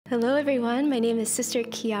Hello everyone, my name is Sister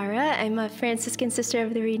Chiara. I'm a Franciscan Sister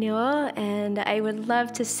of the Renewal, and I would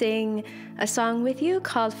love to sing a song with you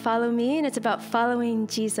called Follow Me, and it's about following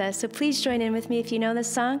Jesus. So please join in with me if you know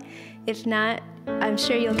this song. If not, I'm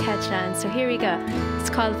sure you'll catch on. So here we go. It's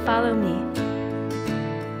called Follow Me.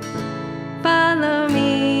 Follow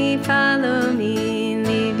me,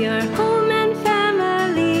 leave your home and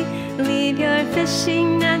family, leave your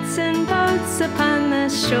fishing nets and boats upon the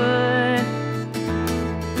shore.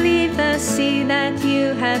 Leave the seed that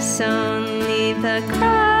you have sown, leave the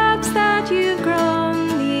crops that you've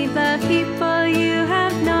grown, leave the people you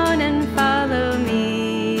have known and follow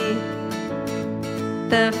me.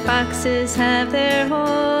 The foxes have their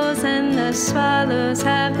holes and the swallows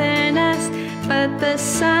have their nests, but the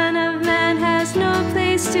Son of Man has no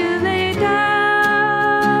place to lay down